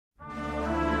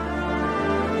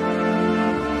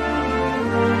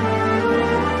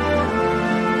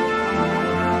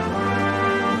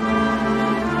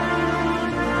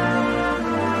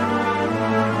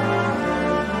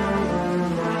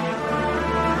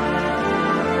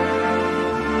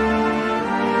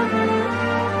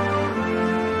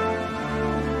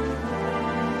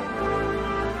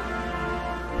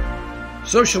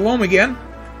So shalom again.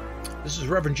 This is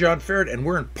Reverend John Farrett, and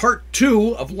we're in part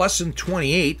 2 of lesson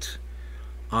 28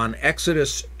 on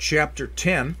Exodus chapter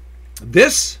 10.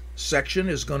 This section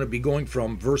is going to be going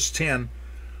from verse 10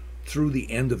 through the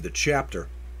end of the chapter.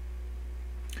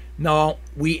 Now,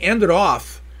 we ended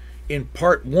off in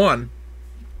part 1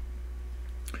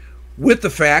 with the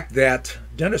fact that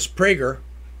Dennis Prager,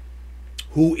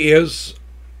 who is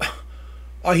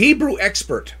a Hebrew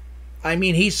expert, I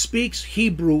mean, he speaks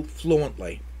Hebrew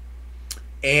fluently.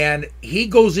 And he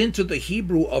goes into the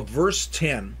Hebrew of verse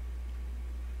 10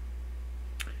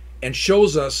 and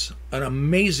shows us an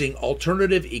amazing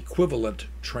alternative equivalent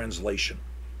translation.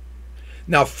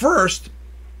 Now, first,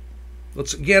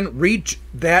 let's again read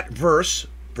that verse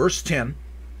 10.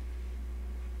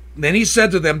 Then he said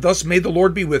to them, "Thus may the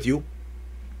Lord be with you.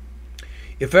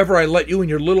 If ever I let you and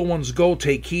your little ones go,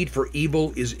 take heed, for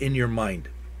evil is in your mind."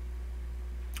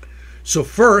 So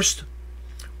first,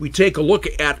 we take a look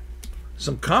at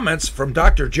some comments from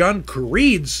Dr. John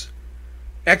Creed's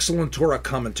excellent Torah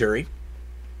commentary,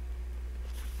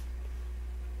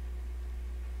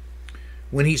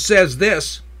 when he says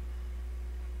this,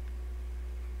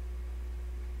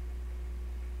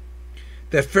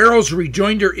 that Pharaoh's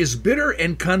rejoinder is bitter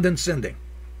and condescending.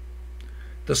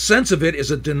 The sense of it is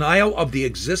a denial of the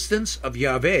existence of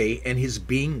Yahweh and his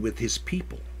being with his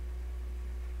people.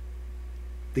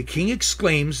 The king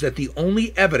exclaims that the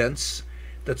only evidence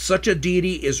that such a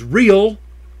deity is real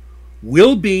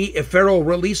will be if Pharaoh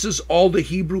releases all the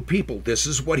Hebrew people. This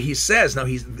is what he says. Now,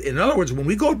 in other words, when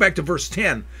we go back to verse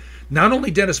 10, not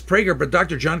only Dennis Prager, but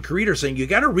Dr. John Creed are saying, you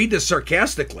got to read this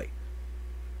sarcastically.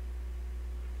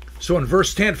 So in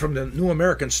verse 10 from the New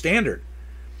American Standard,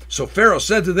 so Pharaoh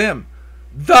said to them,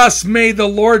 "Thus may the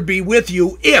Lord be with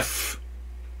you if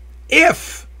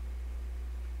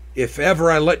ever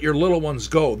I let your little ones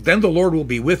go, then the Lord will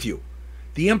be with you."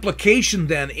 The implication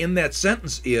then in that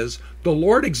sentence is the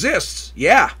Lord exists.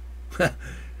 Yeah. The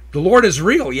Lord is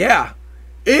real. Yeah.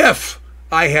 If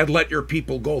I had let your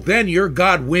people go, then your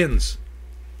God wins.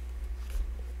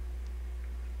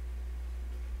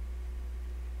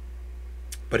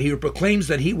 But he proclaims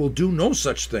that he will do no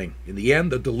such thing. In the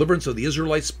end, the deliverance of the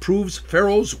Israelites proves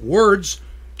Pharaoh's words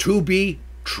to be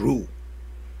true.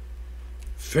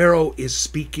 Pharaoh is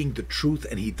speaking the truth,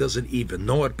 and he doesn't even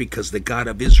know it, because the God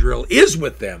of Israel is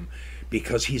with them,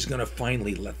 because he's going to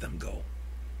finally let them go.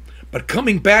 But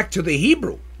coming back to the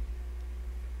Hebrew,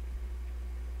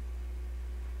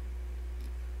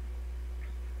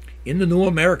 in the New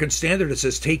American Standard, it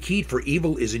says, "Take heed, for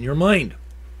evil is in your mind."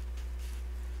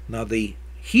 Now, the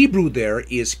Hebrew there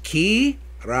is ki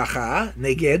racha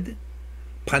neged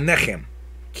panechem.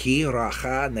 Ki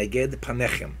racha neged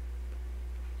panechem.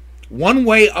 One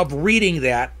way of reading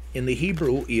that in the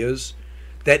Hebrew is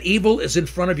that evil is in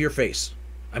front of your face.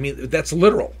 I mean, that's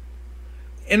literal.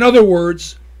 In other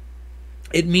words,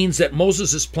 it means that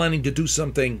Moses is planning to do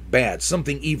something bad,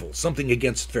 something evil, something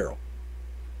against Pharaoh.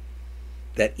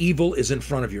 That evil is in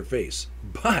front of your face.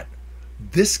 But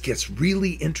this gets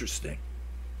really interesting.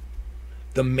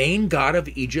 The main god of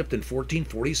Egypt in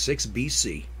 1446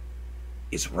 BC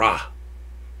is Ra.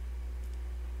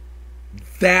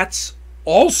 That's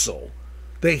also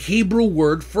the Hebrew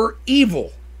word for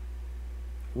evil,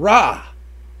 Ra.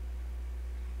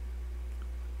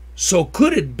 So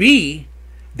could it be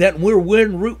that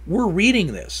when we're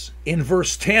reading this in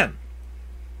verse 10,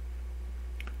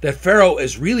 that Pharaoh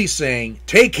is really saying,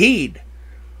 take heed,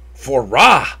 for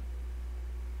Ra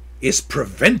is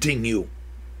preventing you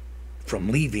from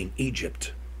leaving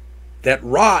Egypt. That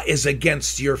Ra is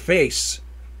against your face,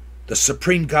 the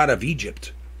supreme god of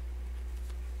Egypt.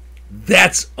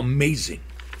 That's amazing.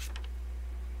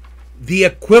 The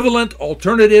equivalent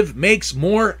alternative makes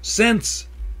more sense.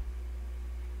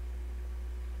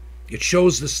 It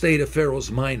shows the state of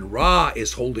Pharaoh's mind. Ra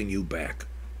is holding you back.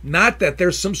 Not that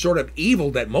there's some sort of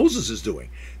evil that Moses is doing.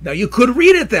 Now, you could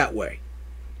read it that way.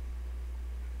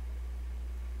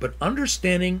 But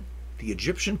understanding the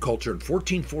Egyptian culture in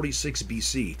 1446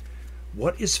 BC,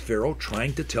 what is Pharaoh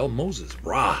trying to tell Moses?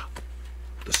 Ra,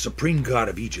 the supreme god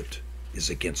of Egypt, is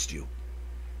against you.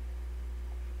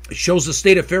 It shows the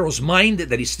state of Pharaoh's mind,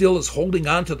 that he still is holding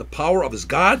on to the power of his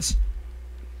gods,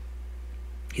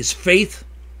 his faith,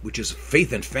 which is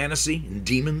faith in fantasy and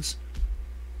demons.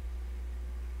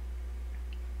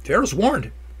 Pharaoh's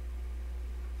warned.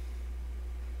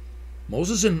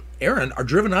 Moses and Aaron are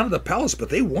driven out of the palace, but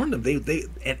they warned them.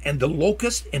 And the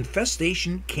locust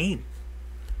infestation came.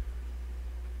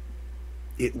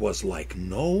 It was like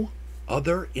no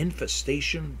other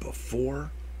infestation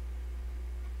before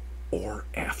or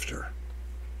after.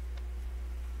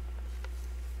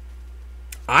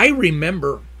 I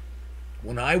remember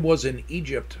When I was in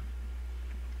Egypt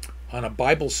on a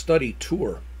Bible study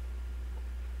tour,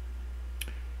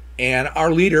 and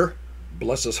our leader,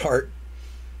 bless his heart,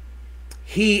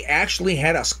 he actually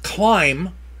had us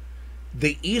climb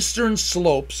the eastern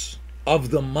slopes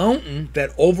of the mountain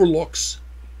that overlooks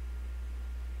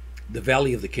the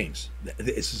Valley of the Kings.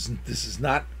 This is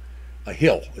not a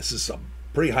hill. This is a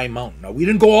pretty high mountain. Now, we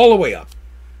didn't go all the way up.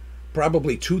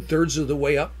 Probably 2/3 of the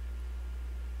way up.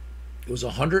 It was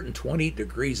 120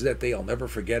 degrees that day. I'll never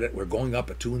forget it. We're going up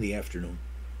at 2 in the afternoon.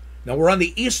 Now, we're on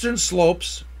the eastern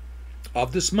slopes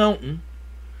of this mountain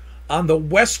on the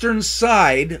western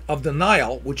side of the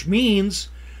Nile, which means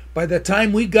by the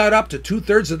time we got up to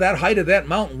 2/3 of that height of that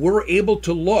mountain, we were able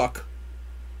to look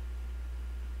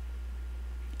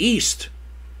east,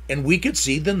 and we could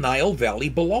see the Nile Valley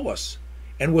below us.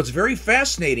 And what's very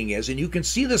fascinating is, and you can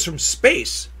see this from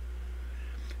space,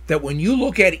 that when you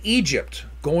look at Egypt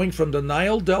going from the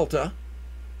Nile Delta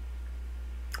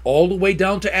all the way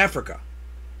down to Africa,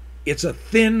 it's a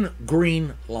thin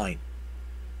green line.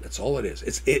 That's all it is.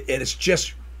 It's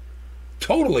just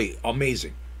totally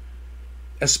amazing.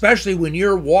 Especially when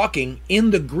you're walking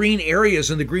in the green areas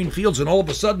in the green fields, and all of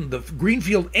a sudden the green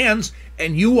field ends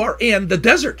and you are in the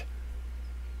desert.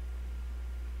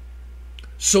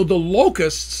 So the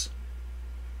locusts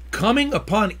coming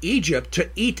upon Egypt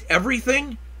to eat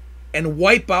everything and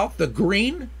wipe out the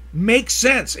green makes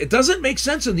sense. It doesn't make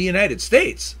sense in the United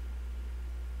States.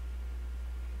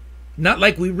 Not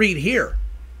like we read here.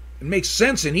 It makes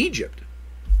sense in Egypt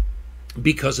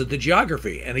because of the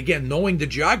geography. And again, knowing the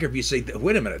geography, you say,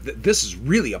 wait a minute, this is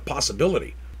really a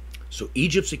possibility. So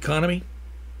Egypt's economy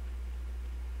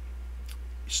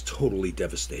is totally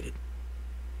devastated.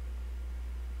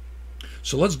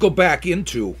 So let's go back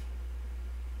into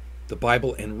the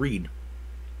Bible and read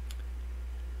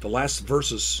the last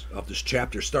verses of this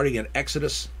chapter, starting in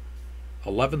Exodus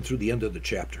 11 through the end of the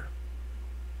chapter.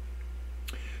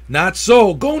 Not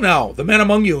so. Go now, the men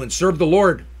among you, and serve the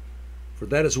Lord, for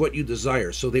that is what you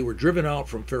desire. So they were driven out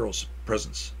from Pharaoh's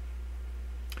presence.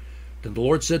 Then the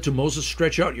Lord said to Moses,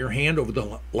 stretch out your hand over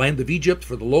the land of Egypt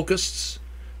for the locusts,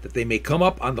 that they may come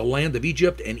up on the land of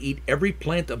Egypt and eat every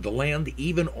plant of the land,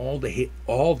 even all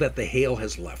that the hail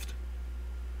has left.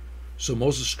 So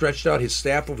Moses stretched out his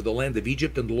staff over the land of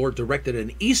Egypt, and the Lord directed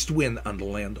an east wind on the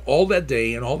land all that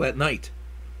day and all that night.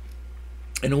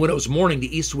 And when it was morning,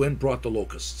 the east wind brought the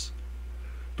locusts.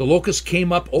 The locusts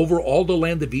came up over all the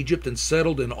land of Egypt and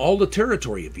settled in all the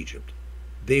territory of Egypt.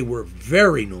 They were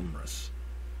very numerous.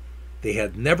 There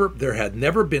had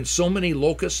never been so many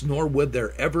locusts, nor would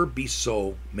there ever be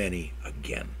so many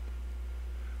again.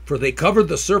 For they covered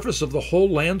the surface of the whole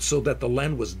land so that the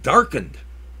land was darkened.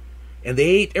 And they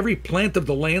ate every plant of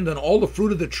the land and all the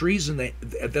fruit of the trees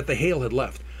that the hail had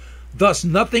left. Thus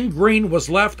nothing green was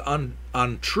left on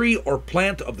tree or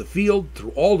plant of the field through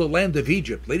all the land of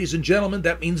Egypt. Ladies and gentlemen,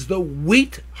 that means the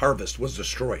wheat harvest was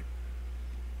destroyed.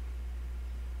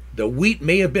 The wheat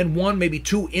may have been 1, maybe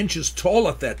 2 inches tall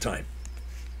at that time.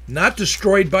 Not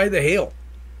destroyed by the hail.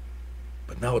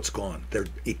 But now it's gone. Their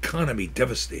economy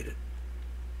devastated.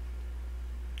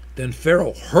 Then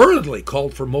Pharaoh hurriedly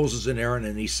called for Moses and Aaron,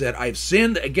 and he said, I've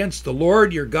sinned against the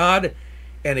Lord your God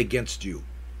and against you.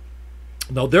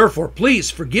 Now therefore, please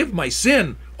forgive my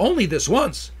sin only this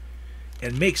once,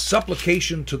 and make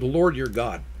supplication to the Lord your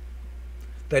God,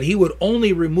 that he would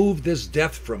only remove this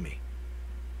death from me.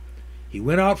 He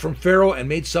went out from Pharaoh and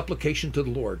made supplication to the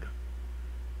Lord.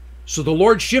 So the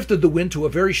Lord shifted the wind to a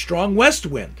very strong west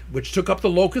wind, which took up the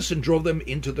locusts and drove them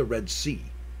into the Red Sea.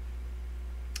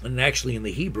 And actually in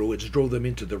the Hebrew, it drove them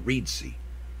into the Reed Sea.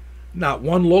 Not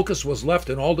one locust was left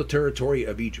in all the territory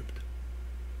of Egypt.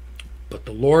 But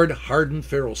the Lord hardened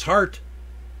Pharaoh's heart,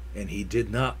 and he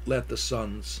did not let the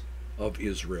sons of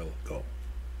Israel go.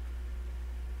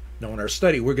 Now in our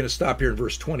study, we're going to stop here in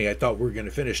verse 20. I thought we were going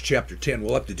to finish chapter 10.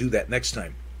 We'll have to do that next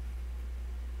time.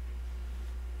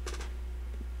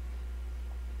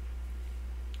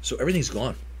 So everything's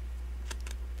gone.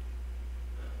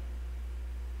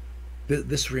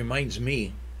 This reminds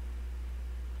me,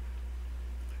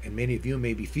 and many of you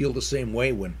maybe feel the same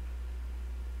way, when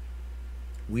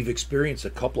we've experienced a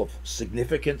couple of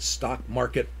significant stock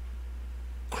market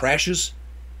crashes.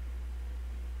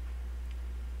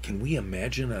 Can we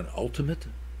imagine an ultimate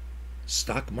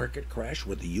stock market crash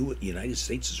where the United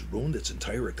States has ruined its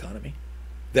entire economy?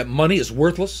 That money is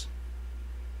worthless?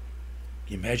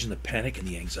 Can you imagine the panic and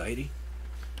the anxiety?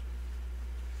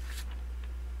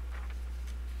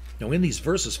 Now in these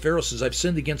verses, Pharaoh says, I've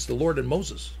sinned against the Lord and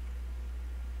Moses.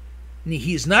 And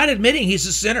he's not admitting he's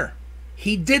a sinner.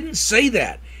 He didn't say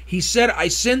that. He said, I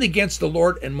sinned against the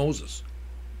Lord and Moses.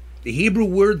 The Hebrew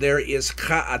word there is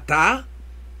cha'ata,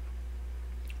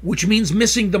 which means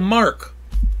missing the mark.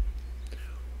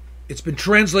 It's been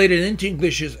translated into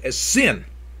English as sin.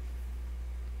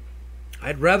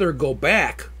 I'd rather go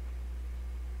back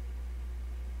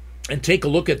and take a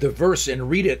look at the verse and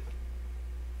read it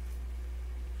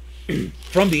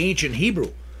from the ancient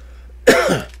Hebrew.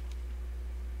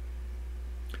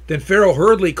 Then Pharaoh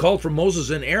hurriedly called for Moses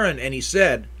and Aaron, and he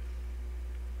said,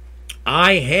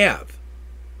 I have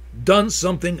done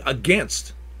something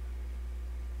against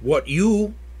what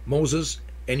you, Moses,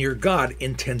 and your God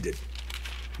intended.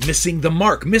 Missing the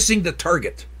mark, missing the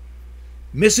target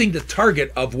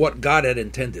of what God had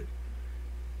intended.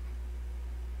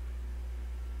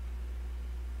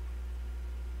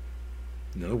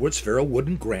 In other words, Pharaoh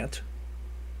wouldn't grant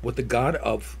what the God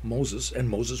of Moses and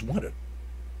Moses wanted.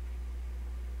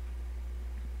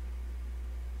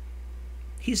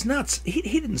 He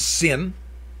didn't sin.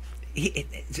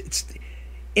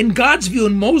 In God's view,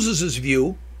 in Moses'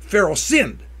 view, Pharaoh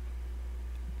sinned.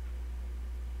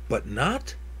 But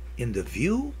not in the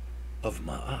view of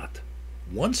Ma'at.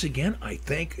 Once again, I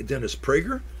thank Dennis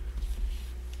Prager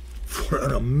for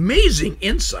an amazing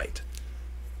insight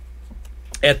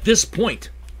at this point.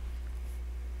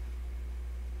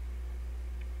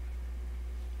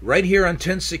 Right here on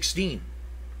 10:16,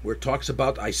 where it talks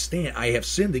about I have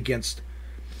sinned against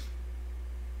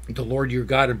the Lord your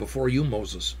God and before you,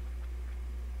 Moses.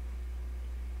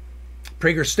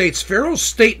 Prager states, Pharaoh's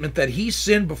statement that he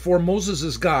sinned before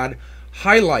Moses' God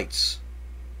highlights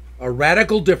a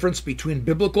radical difference between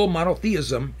biblical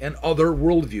monotheism and other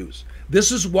worldviews.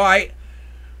 This is why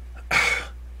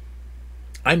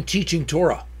I'm teaching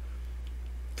Torah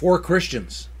for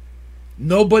Christians.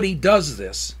 Nobody does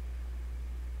this.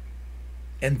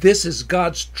 And this is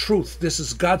God's truth. This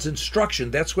is God's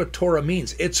instruction. That's what Torah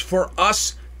means. It's for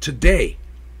us today.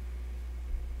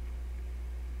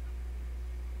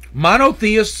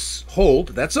 Monotheists hold,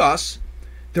 that's us,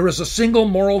 there is a single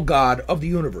moral God of the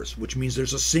universe, which means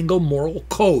there's a single moral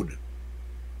code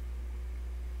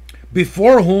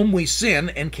before whom we sin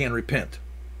and can repent.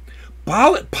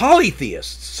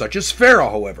 Polytheists, such as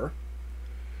Pharaoh, however,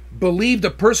 believed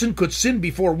a person could sin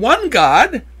before one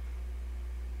God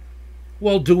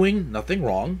while doing nothing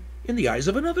wrong in the eyes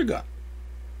of another God.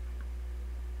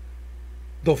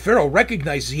 Though Pharaoh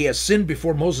recognizes he has sinned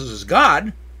before Moses'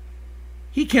 God,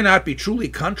 he cannot be truly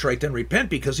contrite and repent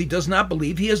because he does not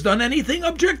believe he has done anything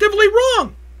objectively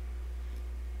wrong.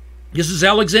 This is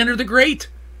Alexander the Great.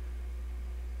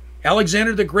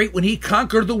 Alexander the Great, when he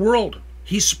conquered the world,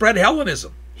 he spread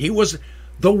Hellenism. He was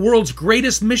the world's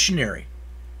greatest missionary.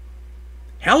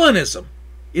 Hellenism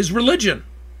is religion.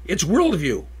 It's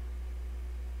worldview.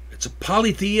 It's a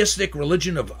polytheistic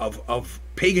religion of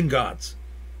pagan gods.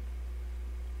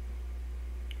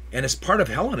 And as part of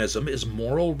Hellenism is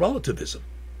moral relativism.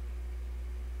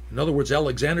 In other words,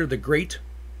 Alexander the Great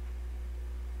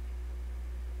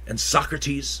and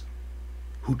Socrates,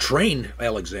 who trained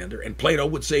Alexander, and Plato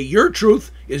would say, your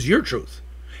truth is your truth,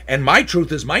 and my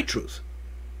truth is my truth.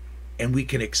 And we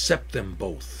can accept them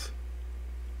both.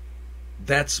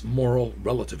 That's moral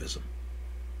relativism.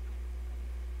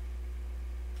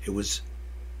 It was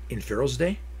in Pharaoh's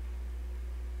day.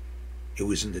 It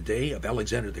was in the day of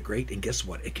Alexander the Great, and guess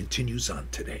what? It continues on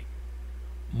today.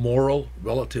 Moral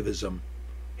relativism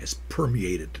has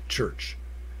permeated the church.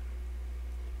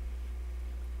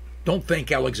 Don't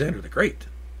thank Alexander the Great.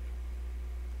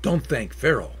 Don't thank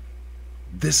Pharaoh.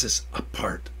 This is a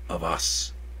part of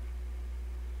us.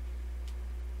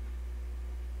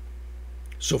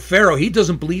 So Pharaoh, he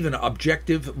doesn't believe in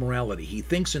objective morality. He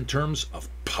thinks in terms of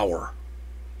power.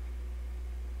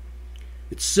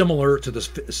 It's similar to the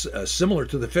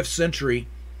 5th century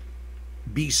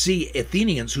BC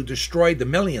Athenians who destroyed the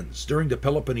Melians during the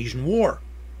Peloponnesian War.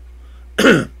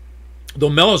 Though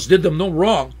Melos did them no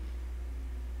wrong,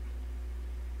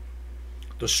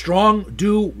 the strong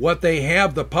do what they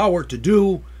have the power to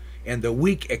do, and the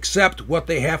weak accept what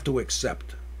they have to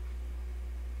accept.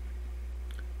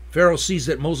 Pharaoh sees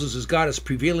that Moses' God is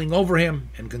prevailing over him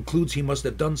and concludes he must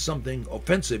have done something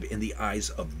offensive in the eyes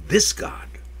of this God,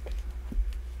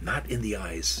 not in the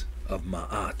eyes of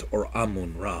Ma'at or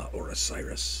Amun-Ra or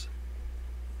Osiris.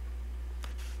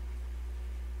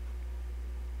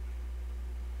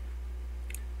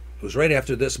 It was right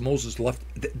after this Moses left,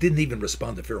 didn't even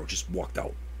respond to Pharaoh, just walked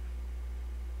out.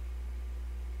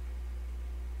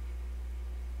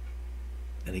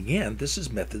 And again, this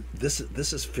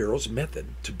is Pharaoh's method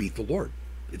to beat the Lord.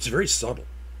 It's very subtle.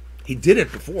 He did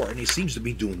it before, and he seems to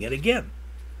be doing it again.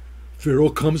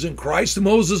 Pharaoh comes and cries to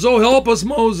Moses, "Oh, help us,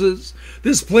 Moses.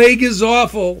 This plague is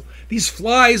awful. These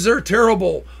flies are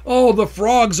terrible. Oh, the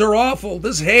frogs are awful.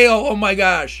 This hail, oh my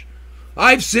gosh.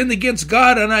 I've sinned against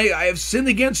God and I have sinned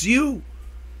against you."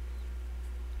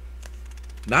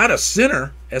 Not a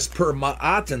sinner as per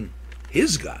Ma'at and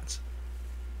his gods.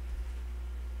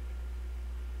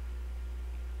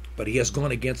 But he has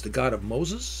gone against the God of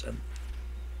Moses, and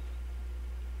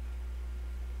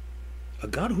a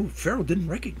God who Pharaoh didn't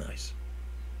recognize.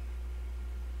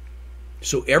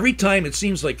 So every time it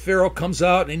seems like Pharaoh comes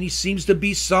out and he seems to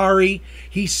be sorry,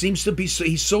 he's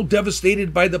so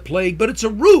devastated by the plague, but it's a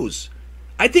ruse.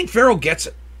 I think Pharaoh gets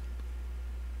it.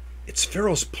 It's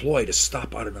Pharaoh's ploy to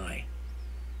stop Adonai.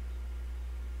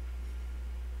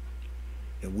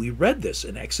 And we read this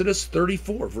in Exodus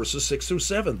 34, verses 6 through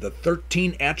 7, the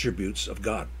 13 attributes of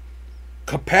God.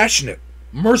 Compassionate,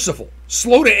 merciful,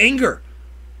 slow to anger.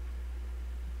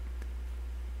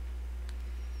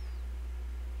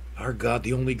 Our God,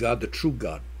 the only God, the true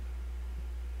God,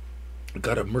 a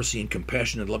God of mercy and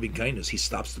compassion and loving kindness, he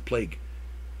stops the plague.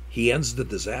 He ends the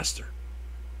disaster.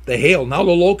 The hail, now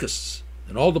the locusts,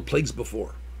 and all the plagues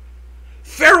before.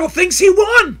 Pharaoh thinks he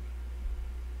won.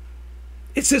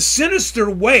 It's a sinister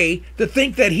way to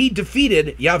think that he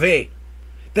defeated Yahweh,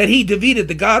 that he defeated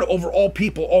the God over all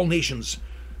people, all nations,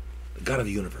 the God of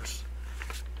the universe.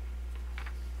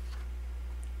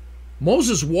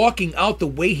 Moses walking out the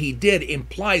way he did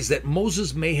implies that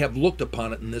Moses may have looked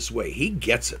upon it in this way. He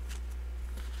gets it.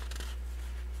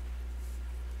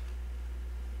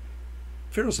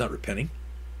 Pharaoh's not repenting.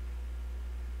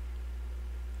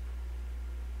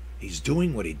 He's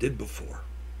doing what he did before.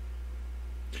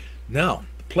 Now,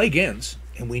 the plague ends,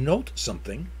 and we note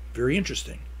something very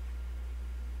interesting.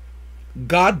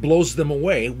 God blows them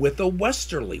away with a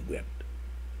westerly wind.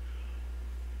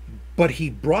 But he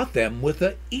brought them with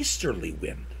an easterly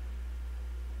wind.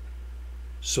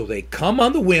 So they come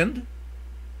on the wind,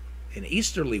 an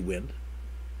easterly wind,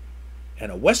 and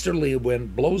a westerly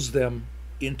wind blows them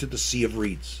into the Sea of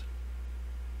Reeds.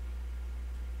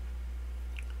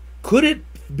 Could it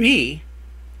be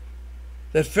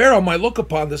that Pharaoh might look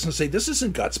upon this and say, this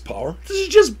isn't God's power. This is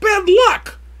just bad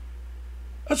luck.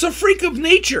 That's a freak of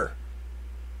nature.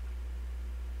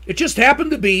 It just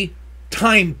happened to be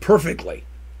timed perfectly.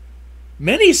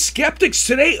 Many skeptics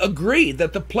today agree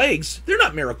that the plagues, they're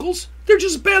not miracles. They're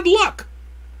just bad luck.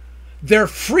 They're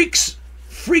freak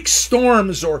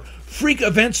storms or freak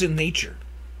events in nature.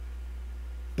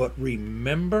 But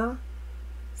remember,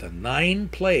 the 9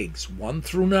 plagues, 1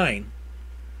 through 9,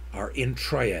 are in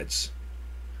triads.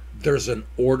 There's an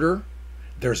order,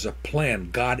 there's a plan.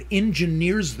 God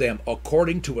engineers them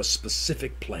according to a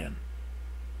specific plan.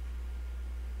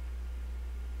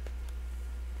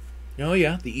 Oh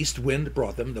yeah, the east wind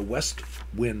brought them, the west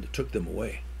wind took them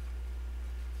away.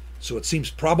 So it seems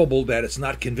probable that it's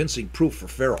not convincing proof for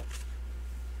Pharaoh.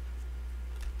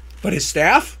 But his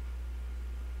staff,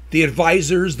 the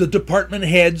advisors, the department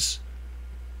heads,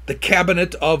 the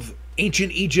cabinet of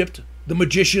ancient Egypt, the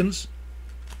magicians,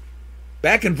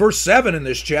 back in verse 7 in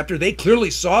this chapter, they clearly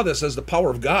saw this as the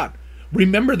power of God.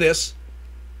 Remember this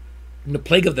in the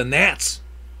plague of the gnats.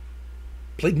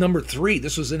 Plague number 3,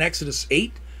 this was in Exodus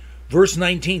 8, verse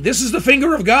 19. This is the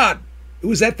finger of God. It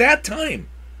was at that time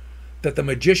that the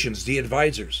magicians, the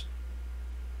advisors,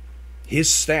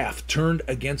 his staff turned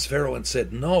against Pharaoh and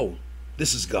said, no,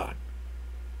 this is God.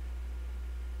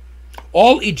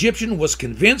 All Egyptian was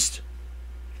convinced,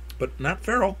 but not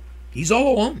Pharaoh. He's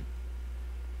all alone.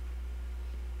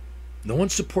 No one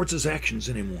supports his actions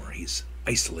anymore. He's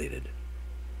isolated.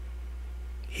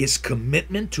 His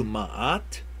commitment to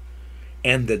Ma'at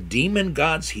and the demon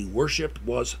gods he worshipped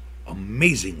was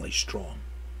amazingly strong.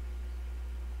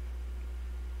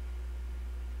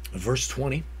 Verse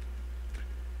 20,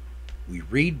 we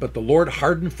read, but the Lord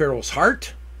hardened Pharaoh's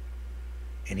heart,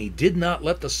 and he did not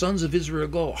let the sons of Israel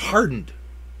go. Hardened.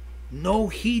 No,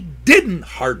 he didn't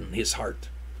harden his heart.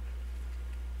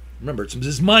 Remember, it's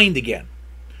his mind again.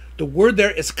 The word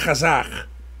there is chazak.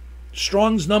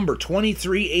 Strong's number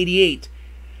 2388.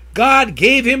 God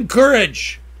gave him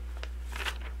courage.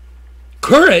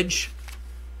 Courage?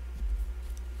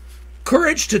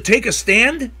 Courage to take a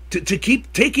stand? To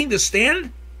keep taking the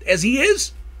stand as he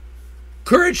is?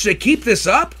 Courage to keep this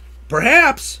up?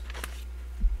 Perhaps.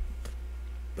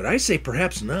 But I say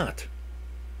perhaps not.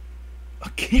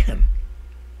 Again,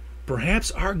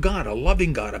 perhaps our God, a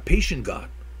loving God, a patient God,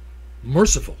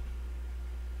 merciful,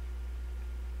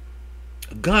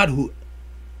 a God who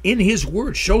in his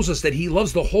word shows us that he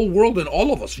loves the whole world and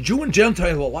all of us, Jew and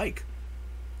Gentile alike,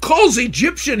 calls the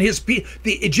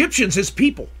Egyptians his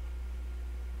people.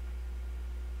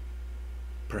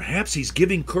 Perhaps he's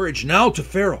giving courage now to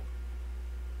Pharaoh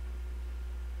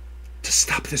to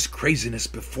stop this craziness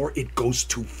before it goes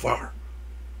too far.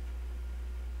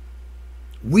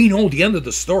 We know the end of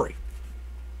the story.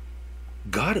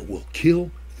 God will kill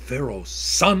Pharaoh's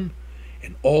son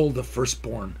and all the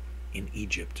firstborn in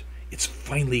Egypt. It's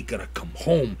finally going to come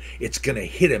home. It's going to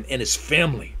hit him and his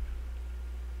family.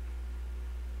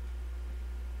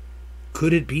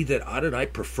 Could it be that Adonai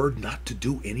preferred not to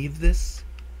do any of this?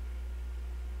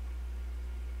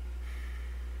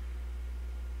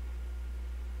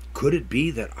 Could it be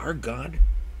that our God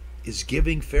is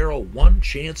giving Pharaoh one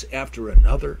chance after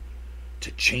another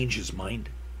to change his mind?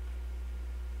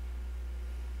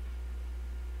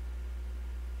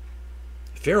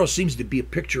 Pharaoh seems to be a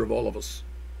picture of all of us,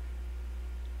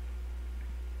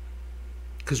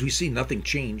 because we see nothing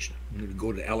changed. We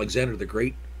go to Alexander the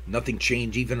Great, nothing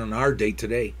changed even in our day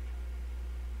today.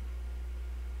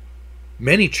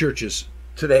 Many churches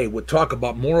today would talk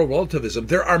about moral relativism.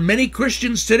 There are many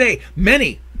Christians today,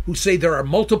 many, who say there are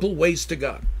multiple ways to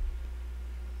God.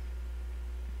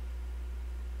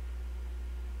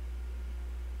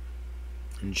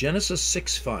 In Genesis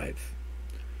 6:5,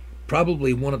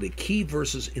 probably one of the key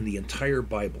verses in the entire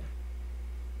Bible.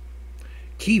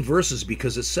 Key verses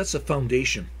because it sets a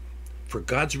foundation for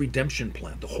God's redemption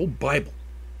plan, the whole Bible.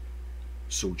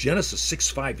 So Genesis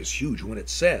 6:5 is huge when it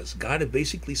says, God is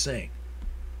basically saying,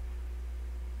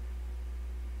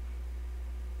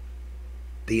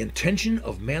 the intention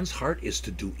of man's heart is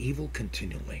to do evil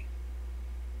continually.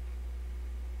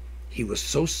 He was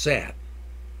so sad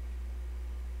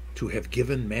to have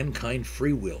given mankind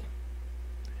free will,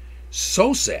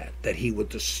 so sad that he would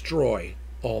destroy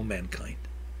all mankind.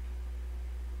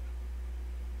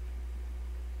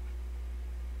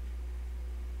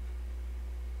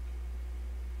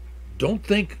 Don't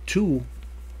think too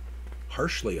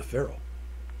harshly of Pharaoh.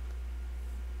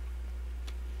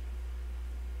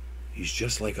 He's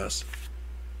just like us.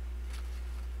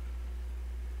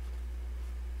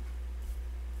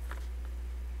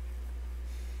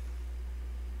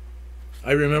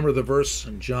 I remember the verse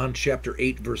in John chapter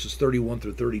 8, verses 31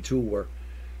 through 32, where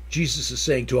Jesus is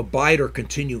saying to abide or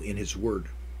continue in his word.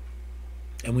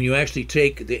 And when you actually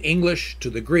take the English to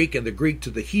the Greek and the Greek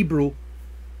to the Hebrew,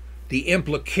 the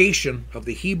implication of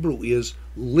the Hebrew is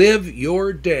live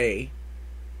your day,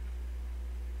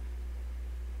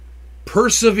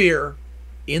 persevere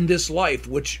in this life,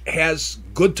 which has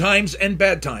good times and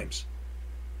bad times,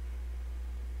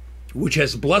 which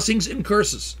has blessings and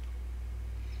curses.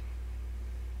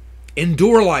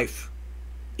 Endure life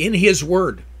in his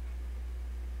word,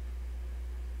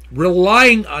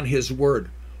 relying on his word,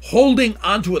 holding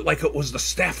onto it like it was the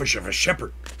stafish of a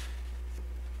shepherd,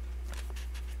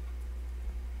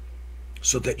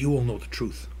 so that you will know the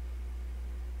truth.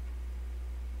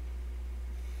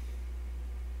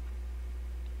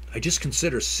 I just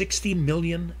consider 60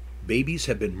 million babies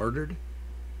have been murdered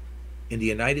in the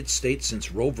United States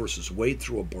since Roe versus Wade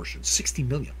through abortion. 60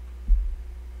 million.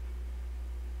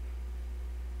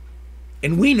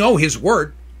 And we know his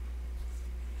word.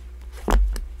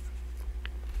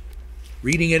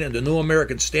 Reading it in the New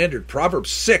American Standard,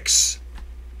 Proverbs 6,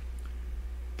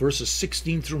 verses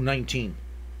 16 through 19.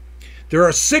 There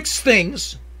are 6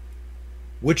 things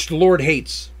which the Lord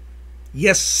hates.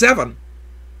 Yes, 7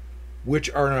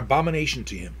 which are an abomination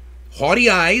to him. Haughty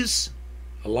eyes,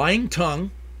 a lying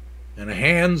tongue, and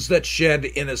hands that shed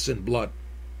innocent blood.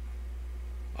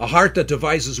 A heart that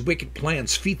devises wicked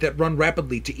plans, feet that run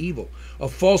rapidly to evil, a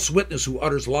false witness who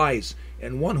utters lies,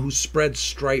 and one who spreads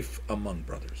strife among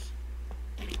brothers.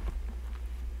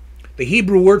 The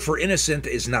Hebrew word for innocent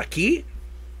is naki.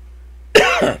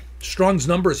 Strong's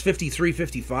number is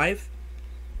 5355.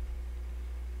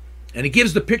 And it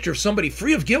gives the picture of somebody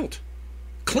free of guilt.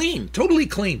 Clean, totally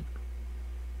clean.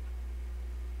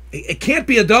 It can't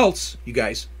be adults, you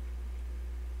guys.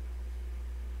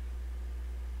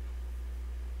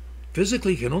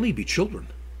 Physically, it can only be children.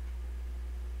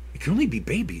 It can only be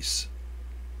babies.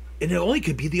 And it only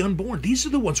could be the unborn. These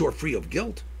are the ones who are free of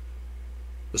guilt.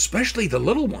 Especially the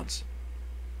little ones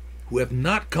who have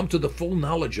not come to the full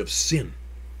knowledge of sin.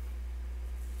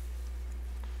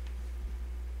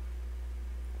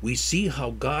 We see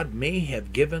how God may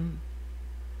have given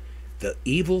the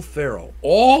evil Pharaoh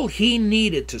all he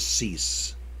needed to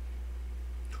cease,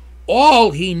 all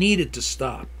he needed to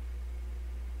stop,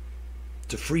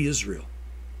 to free Israel,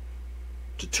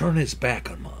 to turn his back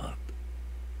on Moab.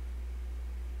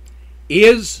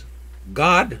 Is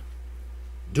God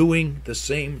doing the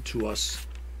same to us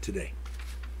today?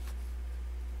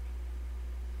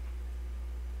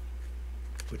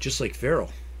 But just like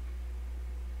Pharaoh,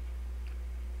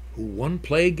 who one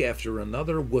plague after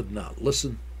another would not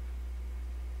listen.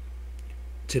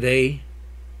 Today,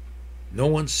 no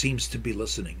one seems to be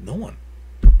listening. No one.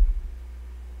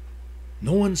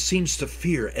 No one seems to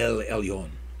fear El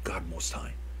Elyon, God Most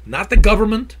High. Not the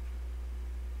government.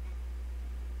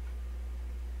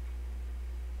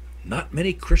 Not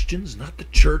many Christians, not the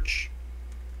church.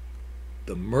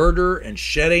 The murder and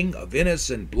shedding of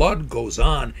innocent blood goes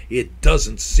on. It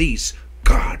doesn't cease.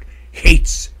 God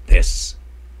hates this.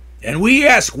 And we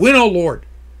ask, when, O Lord?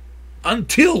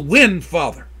 Until when,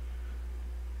 Father?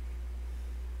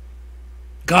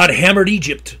 God hammered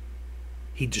Egypt.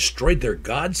 He destroyed their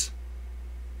gods.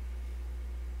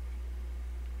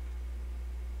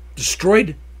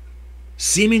 Destroyed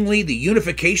seemingly the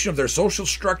unification of their social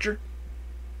structure.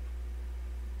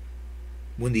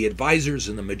 When the advisors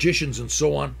and the magicians and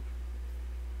so on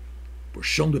were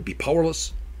shown to be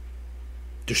powerless,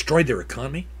 destroyed their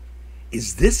economy.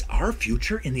 Is this our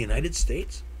future in the United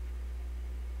States?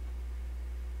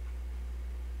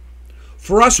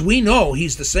 For us, we know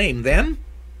he's the same then.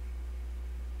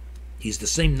 He's the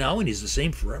same now, and he's the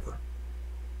same forever.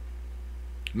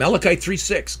 Malachi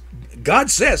 3:6. God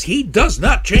says he does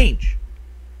not change.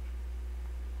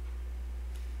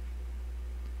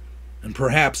 And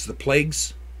perhaps the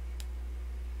plagues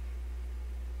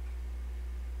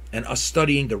and us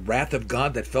studying the wrath of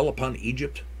God that fell upon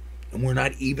Egypt, and we're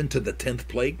not even to the 10th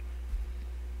plague.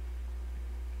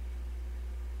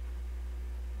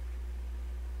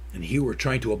 And here we're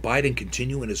trying to abide and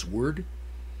continue in his word.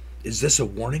 Is this a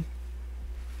warning?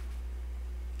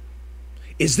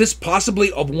 Is this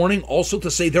possibly a warning also to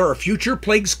say there are future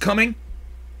plagues coming?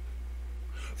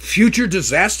 Future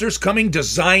disasters coming,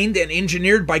 designed and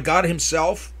engineered by God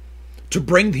himself to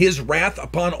bring his wrath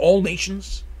upon all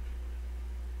nations?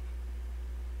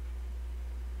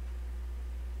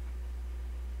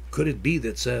 Could it be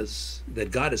that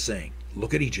God is saying,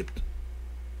 look at Egypt?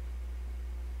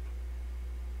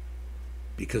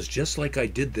 Because just like I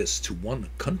did this to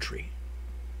one country,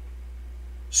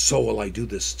 so will I do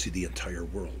this to the entire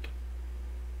world.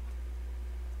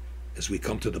 As we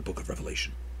come to the book of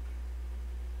Revelation.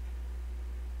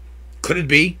 Could it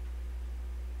be?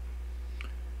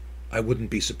 I wouldn't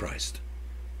be surprised.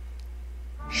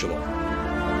 Shalom.